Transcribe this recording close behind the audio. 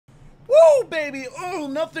baby. Oh,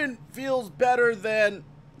 nothing feels better than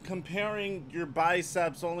comparing your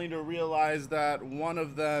biceps only to realize that one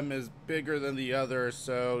of them is bigger than the other.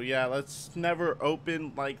 So yeah, let's never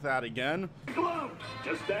open like that again.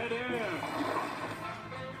 Just stand in.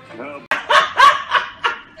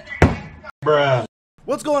 Bruh.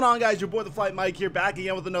 What's going on, guys? Your boy TheFlightMike here, back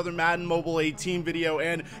again with another Madden Mobile 18 video.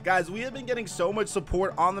 And guys, we have been getting so much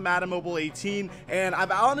support on the Madden Mobile 18, and I've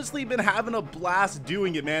honestly been having a blast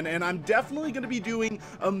doing it, man. And I'm definitely going to be doing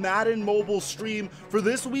a Madden Mobile stream for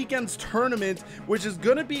this weekend's tournament, which is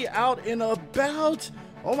going to be out in about,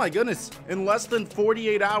 oh my goodness, in less than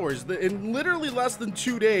 48 hours, in literally less than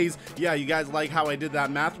 2 days. Yeah, you guys like how I did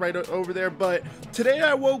that math right over there. But today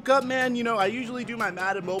I woke up, man. You know, I usually do my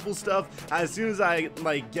Madden Mobile stuff as soon as I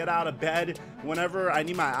get out of bed. Whenever I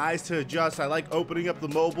need my eyes to adjust, I like opening up the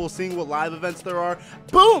mobile, seeing what live events there are.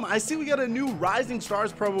 Boom! I see we got a new Rising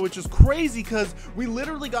Stars promo, which is crazy because we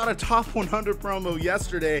literally got a top 100 promo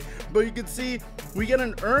yesterday. But you can see we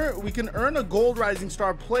can earn a gold Rising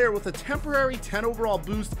Star player with a temporary 10 overall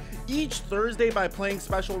boost each Thursday by playing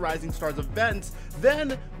special Rising Stars events.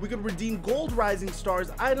 Then we could redeem gold Rising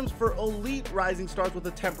Stars items for elite Rising Stars with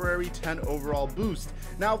a temporary 10 overall boost.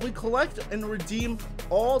 Now, if we collect and redeem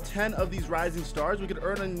all 10 of these Rising Stars, we could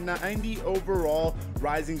earn a 90 overall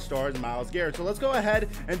Rising Stars Myles Garrett. So let's go ahead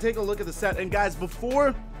and take a look at the set. And guys,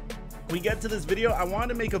 before we get to this video, I wanted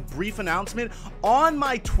to make a brief announcement on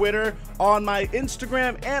my Twitter, on my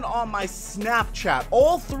Instagram, and on my Snapchat.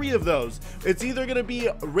 All three of those, it's either going to be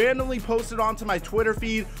randomly posted onto my Twitter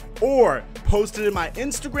feed or posted in my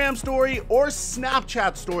Instagram story or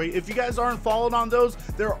Snapchat story. If you guys aren't followed on those,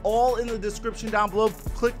 they're all in the description down below.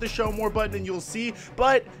 Click the show more button and you'll see.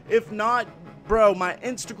 But if not, bro, my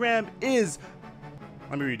Instagram is,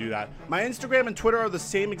 let me redo that. My Instagram and Twitter are the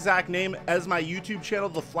same exact name as my YouTube channel,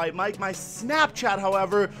 TheFlightMike. My Snapchat,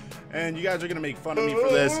 however, and you guys are gonna make fun of me for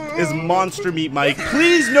this, is Monster Meat Mike.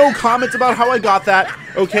 Please, no comments about how I got that,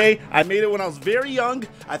 okay? I made it when I was very young.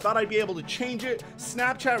 I thought I'd be able to change it.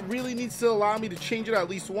 Snapchat really needs to allow me to change it at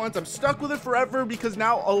least once. I'm stuck with it forever because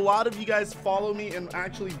now a lot of you guys follow me and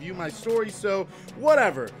actually view my stories, so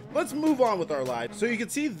whatever. Let's move on with our lives. So you can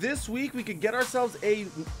see this week we could get ourselves a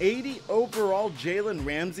 80 overall Jalen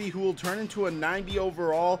Ramsey, who will turn into a 90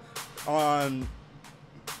 overall on.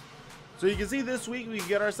 So you can see this week we can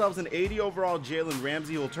get ourselves an 80 overall Jalen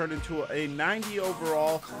Ramsey, who will turn into a 90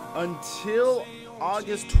 overall until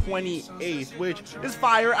August 28th, which is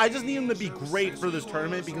fire. I just need him to be great for this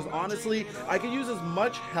tournament because honestly, I could use as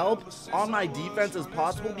much help on my defense as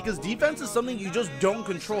possible because defense is something you just don't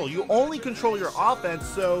control. You only control your offense,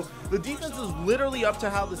 so the defense is literally up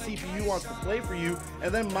to how the CPU wants to play for you.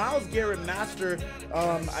 And then Myles Garrett Master,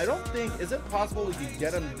 I don't think, is it possible we could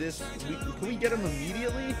get him this week? Can we get him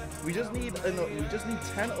immediately? We just need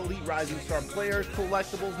 10 elite Rising Star players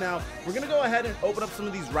collectibles. Now we're gonna go ahead and open up some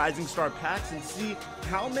of these Rising Star packs and see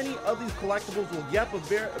how many of these collectibles we'll get,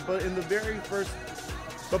 but in the very first.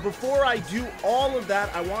 But before I do all of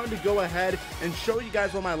that, I wanted to go ahead and show you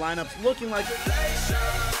guys what my lineup's looking like.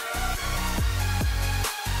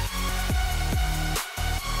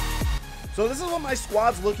 So this is what my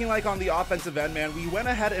squad's looking like on the offensive end, man. We went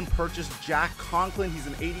ahead and purchased Jack Conklin. He's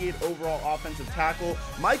an 88 overall offensive tackle.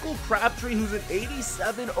 Michael Crabtree, who's an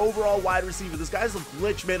 87 overall wide receiver. This guy's a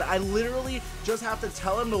glitch, man. I literally just have to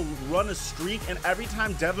tell him to run a streak, and every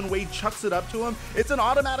time Devin Wade chucks it up to him, it's an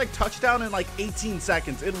automatic touchdown in like 18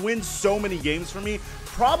 seconds. It wins so many games for me.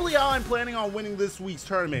 Probably how I'm planning on winning this week's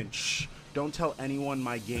tournament. Shh. Don't tell anyone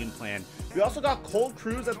my game plan. We also got Colt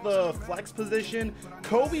Cruz at the flex position.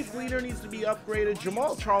 Kobe Fleener needs to be upgraded.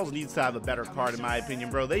 Jamal Charles needs to have a better card, in my opinion,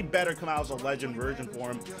 bro. They better come out as a legend version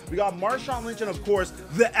for him. We got Marshawn Lynch and, of course,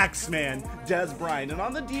 the X-Man, Dez Bryant. And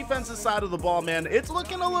on the defensive side of the ball, man, it's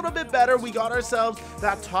looking a little bit better. We got ourselves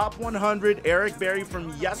that top 100 Eric Berry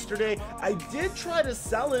from yesterday. I did try to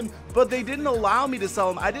sell him, but they didn't allow me to sell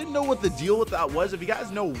him. I didn't know what the deal with that was. If you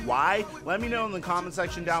guys know why, let me know in the comment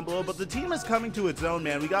section down below. But the team is coming to its own,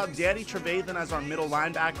 man. We got Danny Trevathan as our middle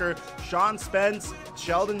linebacker, Sean Spence,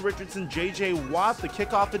 Sheldon Richardson, JJ Watt, the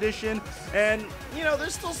kickoff edition, and you know,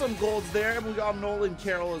 there's still some golds there. And we got Nolan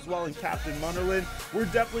Carroll as well and Captain Munderland. We're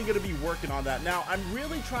definitely going to be working on that. Now, I'm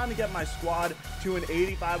really trying to get my squad to an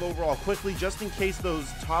 85 overall quickly, just in case those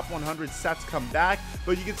top 100 sets come back.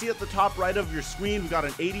 But you can see at the top right of your screen, we got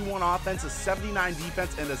an 81 offense, a 79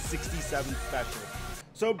 defense, and a 67 special.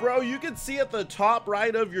 So, bro, you can see at the top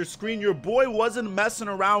right of your screen, your boy wasn't messing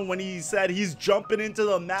around when he said he's jumping into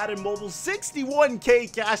the Madden Mobile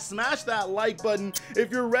 61K cash. Smash that like button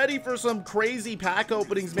if you're ready for some crazy pack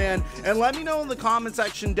openings, man. And let me know in the comment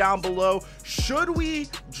section down below, should we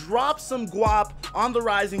drop some guap on the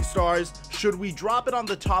Rising Stars? Should we drop it on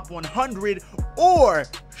the top 100, or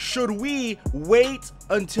should we wait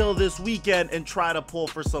until this weekend and try to pull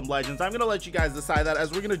for some legends? I'm gonna let you guys decide that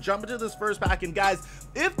as we're gonna jump into this first pack. And guys,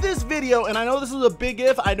 if this video, and I know this is a big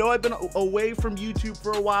if, I know I've been away from YouTube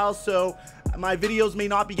for a while, so my videos may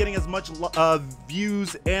not be getting as much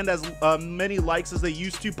views and as many likes as they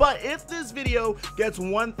used to, but if this video gets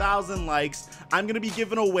 1,000 likes, I'm gonna be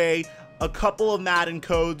giving away a couple of Madden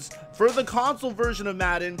codes for the console version of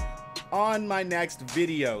Madden on my next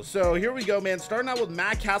video. So here we go, man. Starting out with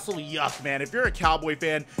Matt Castle. Yuck, man. If you're a Cowboy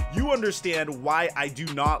fan, you understand why I do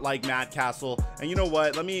not like Matt Castle. And you know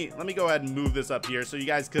what, let me go ahead and move this up here so you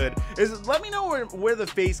guys could let me know where the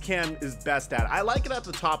face cam is best at. I like it at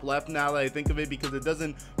the top left now that I think of it, because it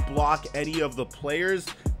doesn't block any of the players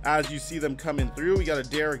as you see them coming through. We got a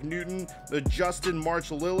Derek Newton, the Justin March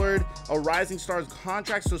Lillard, a Rising Stars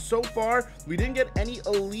contract. So far we didn't get any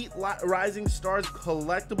elite Rising Stars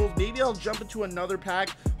collectibles. Maybe I'll jump into another pack,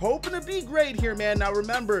 hoping to be great here, man. Now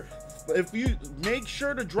remember, if you make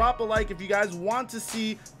sure to drop a like if you guys want to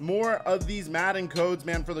see more of these Madden codes,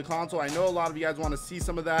 man, for the console. I know a lot of you guys want to see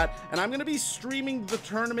some of that, and I'm going to be streaming the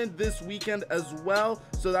tournament this weekend as well,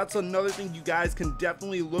 so that's another thing you guys can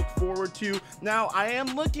definitely look forward to. Now I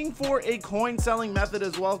am looking for a coin selling method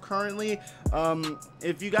as well currently.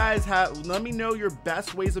 If you guys have, let me know your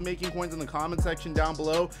best ways of making coins in the comment section down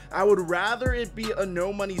below. I would rather it be a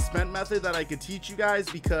no money spent method that I could teach you guys,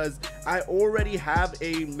 because I already have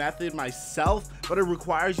a method myself, but it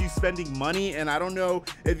requires you spending money, and I don't know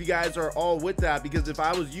if you guys are all with that, because if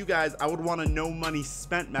I was you guys, I would want a no money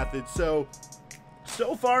spent method. So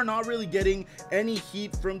far, not really getting any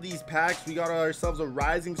heat from these packs. We got ourselves a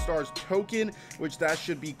Rising Stars token, which that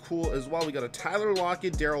should be cool as well. We got a Tyler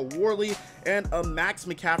Lockett, Daryl Worley, and a Max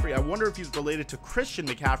McCaffrey. I wonder if he's related to Christian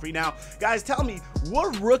McCaffrey. Now, guys, tell me,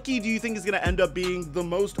 what rookie do you think is going to end up being the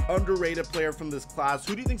most underrated player from this class?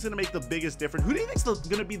 Who do you think is going to make the biggest difference? Who do you think is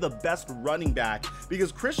going to be the best running back?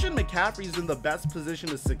 Because Christian McCaffrey is in the best position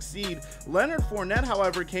to succeed. Leonard Fournette,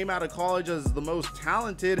 however, came out of college as the most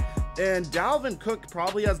talented, and Dalvin Cook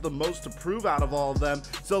probably has the most to prove out of all of them.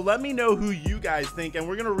 So let me know who you guys think, and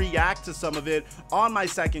we're gonna react to some of it on my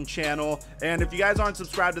second channel. And if you guys aren't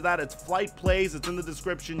subscribed to that, it's Flight Plays. It's in the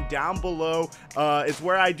description down below. It's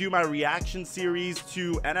where I do my reaction series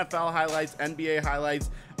to NFL highlights, NBA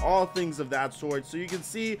highlights, all things of that sort. So you can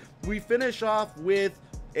see we finish off with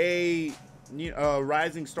a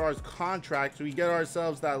Rising Stars contract, so we get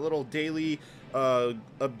ourselves that little daily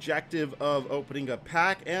objective of opening a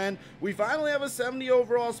pack, and we finally have a 70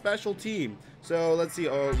 overall special team. So let's see,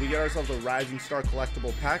 we get ourselves a Rising Star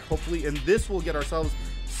collectible pack, hopefully, and this will get ourselves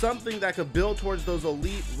something that could build towards those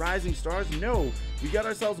elite Rising Stars. No, we got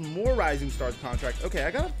ourselves more Rising Stars contracts. Okay,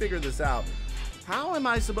 I gotta figure this out. How am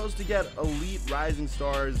I supposed to get elite Rising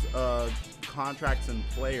Stars contracts and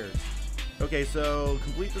players? Okay, so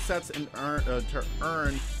complete the sets and to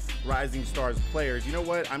earn Rising Stars players. You know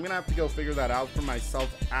what? I'm gonna have to go figure that out for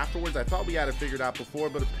myself afterwards. I thought we had it figured out before,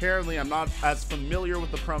 but apparently I'm not as familiar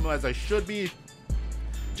with the promo as I should be.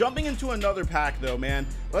 Jumping into another pack though, man.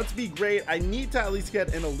 Let's be great. I need to at least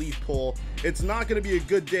get an elite pull. It's not going to be a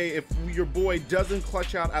good day if your boy doesn't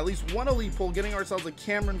clutch out at least one elite pull. Getting ourselves a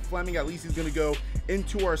Cameron Fleming, at least he's going to go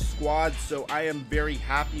into our squad, so I am very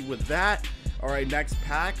happy with that. All right, next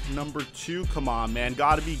pack, number 2. Come on, man.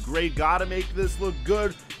 Gotta be great. Gotta make this look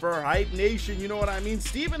good for Hype Nation. You know what I mean?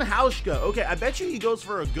 Steven Hauschka. Okay, I bet you he goes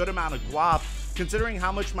for a good amount of guap, considering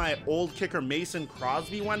how much my old kicker Mason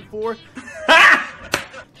Crosby went for.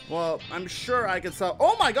 Well, I'm sure I could sell.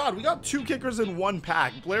 Oh my God, we got 2 kickers in one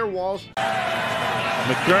pack. Blair Walsh.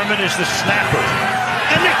 McDermott is the snapper,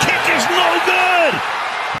 and the kick is no good.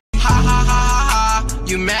 Ha ha ha ha!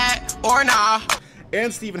 You mad or nah?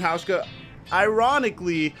 And Steven Hauschka.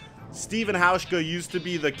 Ironically, Steven Hauschka used to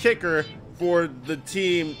be the kicker for the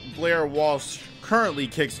team Blair Walsh currently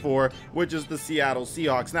kicks for, which is the Seattle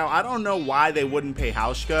Seahawks. Now, I don't know why they wouldn't pay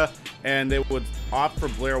Hauschka and they would opt for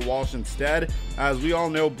Blair Walsh instead. As we all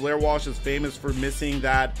know, Blair Walsh is famous for missing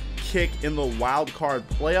that kick in the wild card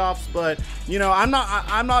playoffs, but you know, I'm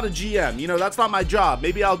not a GM. You know, that's not my job.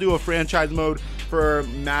 Maybe I'll do a franchise mode for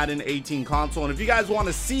Madden 18 console, and if you guys want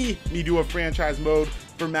to see me do a franchise mode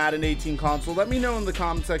for Madden 18 console, let me know in the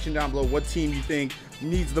comment section down below what team you think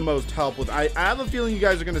needs the most help with. I have a feeling you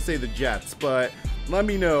guys are going to say the Jets, but let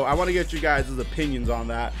me know. I want to get you guys' opinions on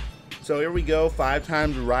that. So here we go, 5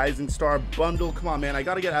 times Rising Star bundle. Come on, man, I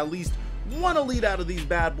got to get at least one elite out of these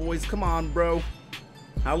bad boys. Come on, bro.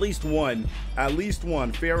 At least one.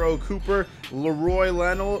 Pharaoh Cooper, Leroy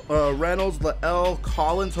Reynolds, Lael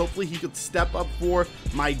Collins. Hopefully he could step up for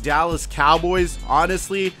my Dallas Cowboys.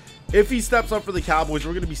 Honestly, If he steps up for the Cowboys,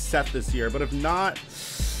 we're going to be set this year. But if not,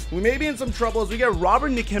 we may be in some trouble as we get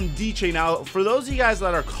Robert Nkemdiche. Now, for those of you guys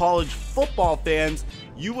that are college football fans,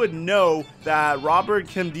 you would know that Robert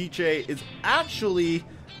Nkemdiche is actually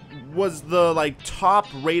was the like top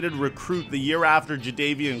rated recruit the year after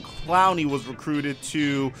Jadeveon Clowney was recruited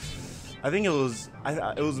to, I think it was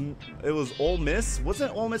Ole Miss.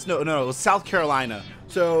 Wasn't it Ole Miss? No, it was South Carolina.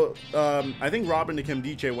 So I think Robert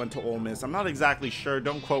Nkemdiche went to Ole Miss. I'm not exactly sure.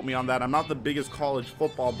 Don't quote me on that. I'm not the biggest college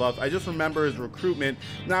football buff. I just remember his recruitment.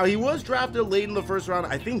 Now, he was drafted late in the first round,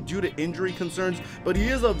 I think due to injury concerns, but he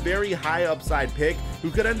is a very high upside pick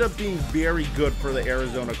who could end up being very good for the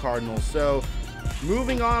Arizona Cardinals. So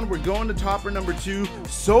moving on, we're going to topper number 2.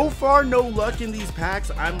 So far, no luck in these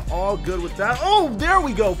packs. I'm all good with that. Oh, there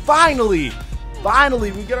we go. Finally,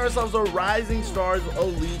 we get ourselves a Rising Stars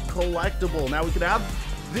Elite Collectible. Now, we could add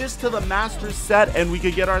this to the Masters set, and we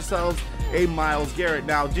could get ourselves a Myles Garrett.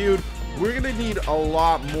 Now, dude, we're going to need a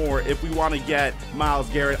lot more if we want to get Myles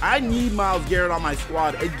Garrett. I need Myles Garrett on my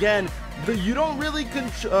squad. Again, you don't really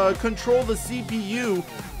control the CPU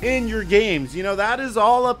in your games. You know, that is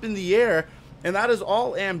all up in the air. And that is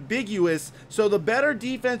all ambiguous. So the better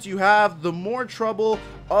defense you have, the more trouble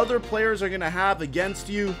other players are going to have against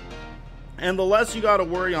you. And the less you got to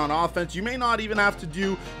worry on offense. You may not even have to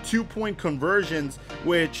do 2-point conversions,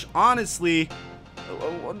 which honestly,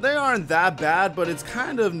 they aren't that bad, but it's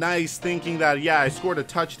kind of nice thinking that, yeah, I scored a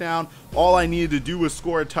touchdown. All I needed to do was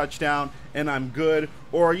score a touchdown and I'm good.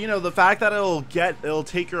 Or, you know, the fact that it'll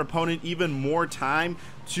take your opponent even more time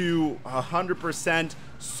to 100%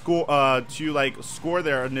 score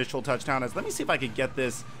their initial touchdown. Let me see if I could get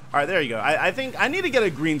this. All right, there you go. I think I need to get a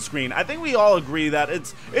green screen. I think we all agree that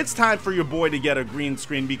it's time for your boy to get a green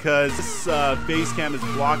screen because this face cam is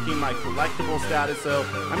blocking my collectible status. So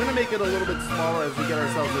I'm gonna make it a little bit smaller as we get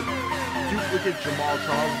ourselves a duplicate Jamal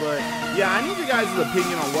Charles. But yeah, I need you guys'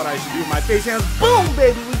 opinion on what I should do with my face cams. Boom,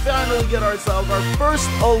 baby! We finally get ourselves our first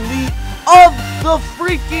elite of the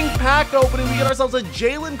freaking pack opening. We get ourselves a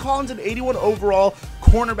Jalen Collins, an 81 overall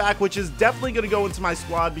cornerback, which is definitely going to go into my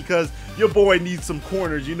squad because your boy needs some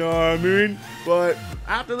corners, you know what I mean? But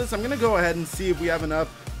after this, I'm going to go ahead and see if we have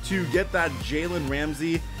enough to get that Jalen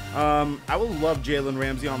Ramsey. I would love Jalen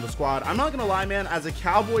Ramsey on the squad. I'm not going to lie, man. As a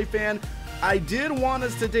Cowboy fan, I did want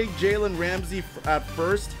us to take Jalen Ramsey at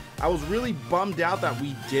first. I was really bummed out that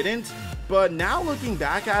we didn't. But now looking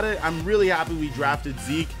back at it, I'm really happy we drafted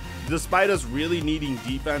Zeke. Despite us really needing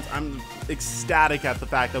defense, I'm ecstatic at the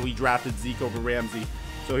fact that we drafted Zeke over Ramsey.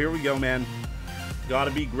 So here we go, man.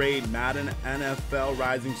 Gotta be great. Madden NFL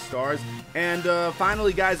Rising Stars. And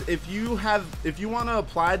finally, guys, if you want to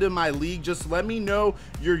apply to my league, just let me know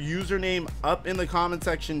your username up in the comment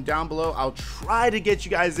section down below. I'll try to get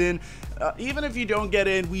you guys in. Even if you don't get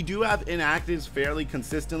in, we do have inactives fairly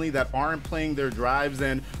consistently that aren't playing their drives,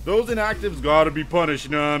 and those inactives gotta be punished,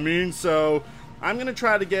 you know what I mean? So I'm going to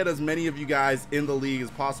try to get as many of you guys in the league as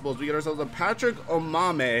possible as we get ourselves a Patrick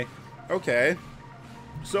Omameh. Okay.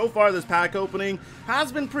 So far, this pack opening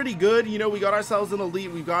has been pretty good. You know, we got ourselves an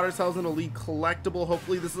elite. We got ourselves an elite collectible.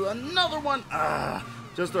 Hopefully, this is another one.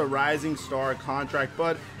 Just a Rising Star contract.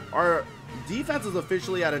 But our defense is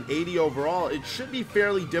officially at an 80 overall. It should be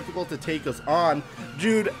fairly difficult to take us on.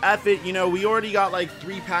 Dude, F it. You know, we already got like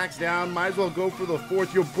 3 packs down. Might as well go for the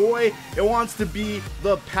 4th. Your boy, it wants to be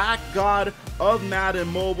the pack god of Madden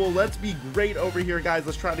Mobile. Let's be great over here, guys.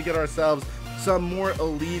 Let's try to get ourselves some more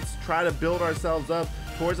elites. Try to build ourselves up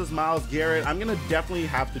towards this Myles Garrett. I'm going to definitely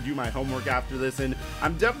have to do my homework after this, and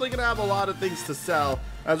I'm definitely going to have a lot of things to sell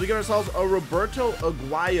as we get ourselves a Roberto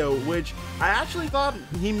Aguayo, which I actually thought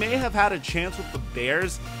he may have had a chance with the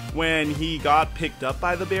Bears when he got picked up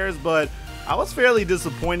by the Bears, but I was fairly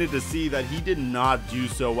disappointed to see that he did not do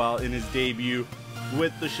so well in his debut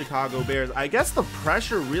with the Chicago Bears. I guess the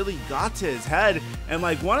pressure really got to his head, and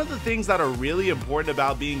like one of the things that are really important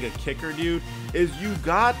about being a kicker, dude, is you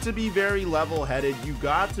got to be very level-headed. You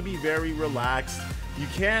got to be very relaxed. You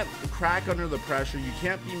can't crack under the pressure. You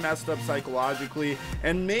can't be messed up psychologically.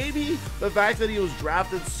 And maybe the fact that he was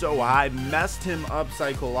drafted so high messed him up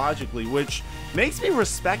psychologically, which makes me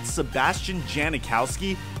respect Sebastian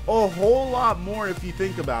Janikowski a whole lot more if you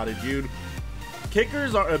think about it, dude.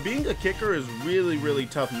 Kickers are being a kicker is really, really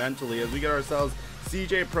tough mentally as we get ourselves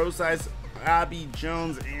CJ Procise, Abby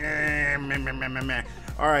Jones.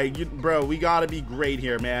 All right, bro, we got to be great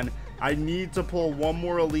here, man. I need to pull one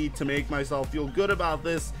more elite to make myself feel good about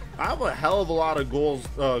this. I have a hell of a lot of golds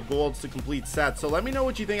to complete sets. So let me know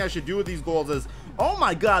what you think I should do with these golds. As oh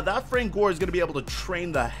my god, that Frank Gore is going to be able to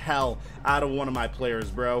train the hell out of one of my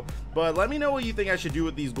players, bro. But let me know what you think I should do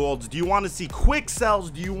with these golds. Do you want to see quick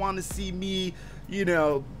sells? Do you want to see me, you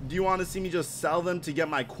know, do you want to see me just sell them to get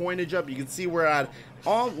my coinage up? You can see we're at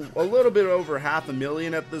a little bit over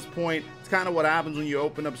 500,000 at this point. It's kind of what happens when you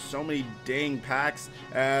open up so many dang packs.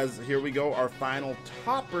 As here we go, our final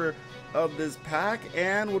topper of this pack,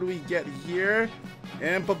 and what do we get here?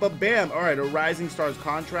 And bam, all right, a Rising Stars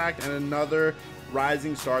contract and another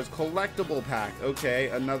Rising Stars collectible pack. Okay,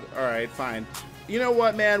 another, all right, fine. You know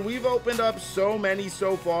what, man, we've opened up so many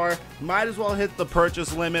so far, might as well hit the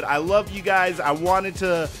purchase limit. I love you guys. I wanted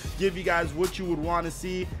to give you guys what you would want to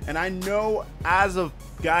see, and I know as a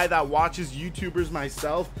guy that watches YouTubers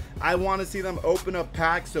myself, I want to see them open up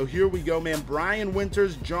packs. So here we go, man. Brian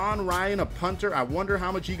Winters, John Ryan, a punter. I wonder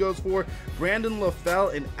how much he goes for. Brandon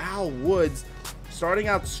LaFell and Al Woods starting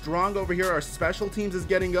out strong over here. Our special teams is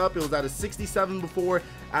getting up. It was at a 67 before,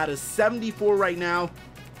 at a 74 right now.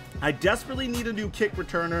 I desperately need a new kick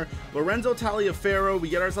returner. Lorenzo Taliaferro. We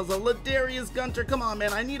get ourselves a Ladarius Gunter. Come on,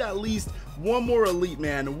 man. I need at least one more elite,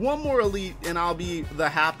 man. One more elite, and I'll be the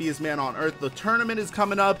happiest man on earth. The tournament is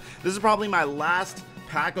coming up. This is probably my last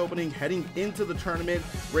pack opening heading into the tournament.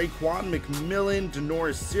 Raekwon McMillan,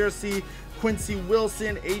 Denoris Searcy, Quincy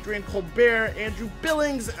Wilson, Adrian Colbert, Andrew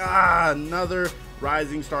Billings. Another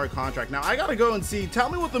Rising Star contract. Now I gotta go and see, tell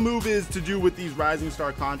me what the move is to do with these Rising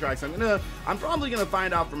Star contracts. I'm probably gonna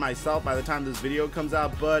find out for myself by the time this video comes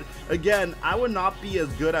out. But again, I would not be as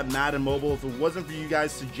good at Madden Mobile if it wasn't for you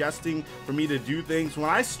guys suggesting for me to do things. When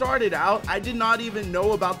I started out, I did not even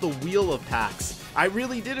know about the wheel of packs. I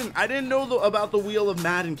really didn't. I didn't know about the wheel of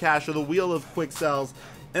Madden Cash or the wheel of quick sells.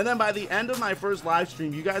 And then by the end of my first live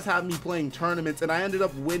stream, you guys have me playing tournaments, and I ended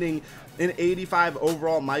up winning an 85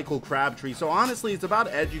 overall Michael Crabtree. So honestly, it's about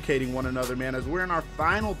educating one another, man, as we're in our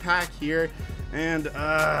final pack here. And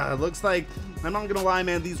looks like, I'm not gonna lie,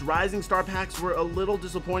 man, these Rising Star packs were a little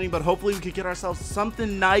disappointing, but hopefully we could get ourselves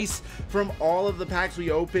something nice from all of the packs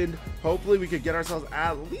we opened. Hopefully we could get ourselves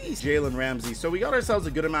at least Jalen Ramsey. So we got ourselves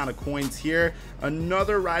a good amount of coins here.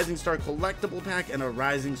 Another Rising Star collectible pack and a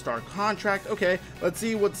Rising Star contract. Okay, let's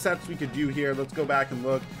see what sets we could do here. Let's go back and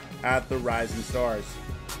look at the Rising Stars.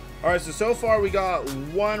 All right, so far we got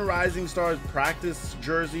one Rising Stars practice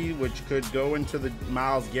jersey, which could go into the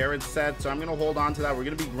Myles Garrett set. So I'm going to hold on to that. We're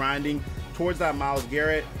going to be grinding towards that Myles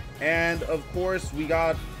Garrett. And of course, we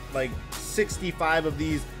got like 65 of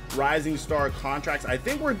these Rising Star contracts. I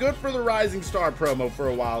think we're good for the Rising Star promo for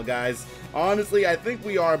a while, guys. Honestly, I think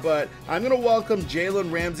we are, but I'm going to welcome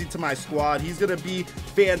Jalen Ramsey to my squad. He's going to be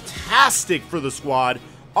fantastic for the squad.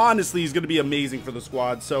 Honestly, he's going to be amazing for the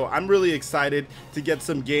squad, so I'm really excited to get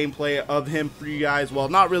some gameplay of him for you guys. Well,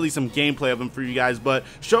 not really some gameplay of him for you guys, but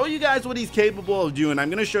show you guys what he's capable of doing. I'm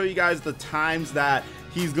going to show you guys the times that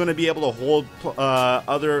he's going to be able to hold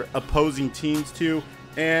other opposing teams to,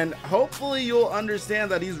 and hopefully you'll understand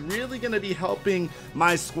that he's really going to be helping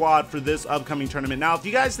my squad for this upcoming tournament. Now, if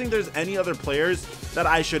you guys think there's any other players that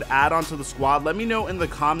I should add onto the squad, let me know in the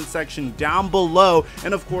comment section down below,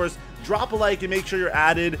 and of course, drop a like and make sure you're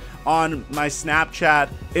added on my Snapchat,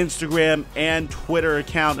 Instagram, and Twitter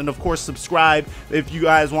account. And of course, subscribe if you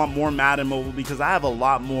guys want more Madden Mobile, because I have a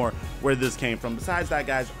lot more where this came from. Besides that,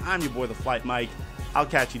 guys, I'm your boy, TheFlightMike. I'll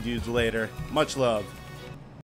catch you dudes later. Much love.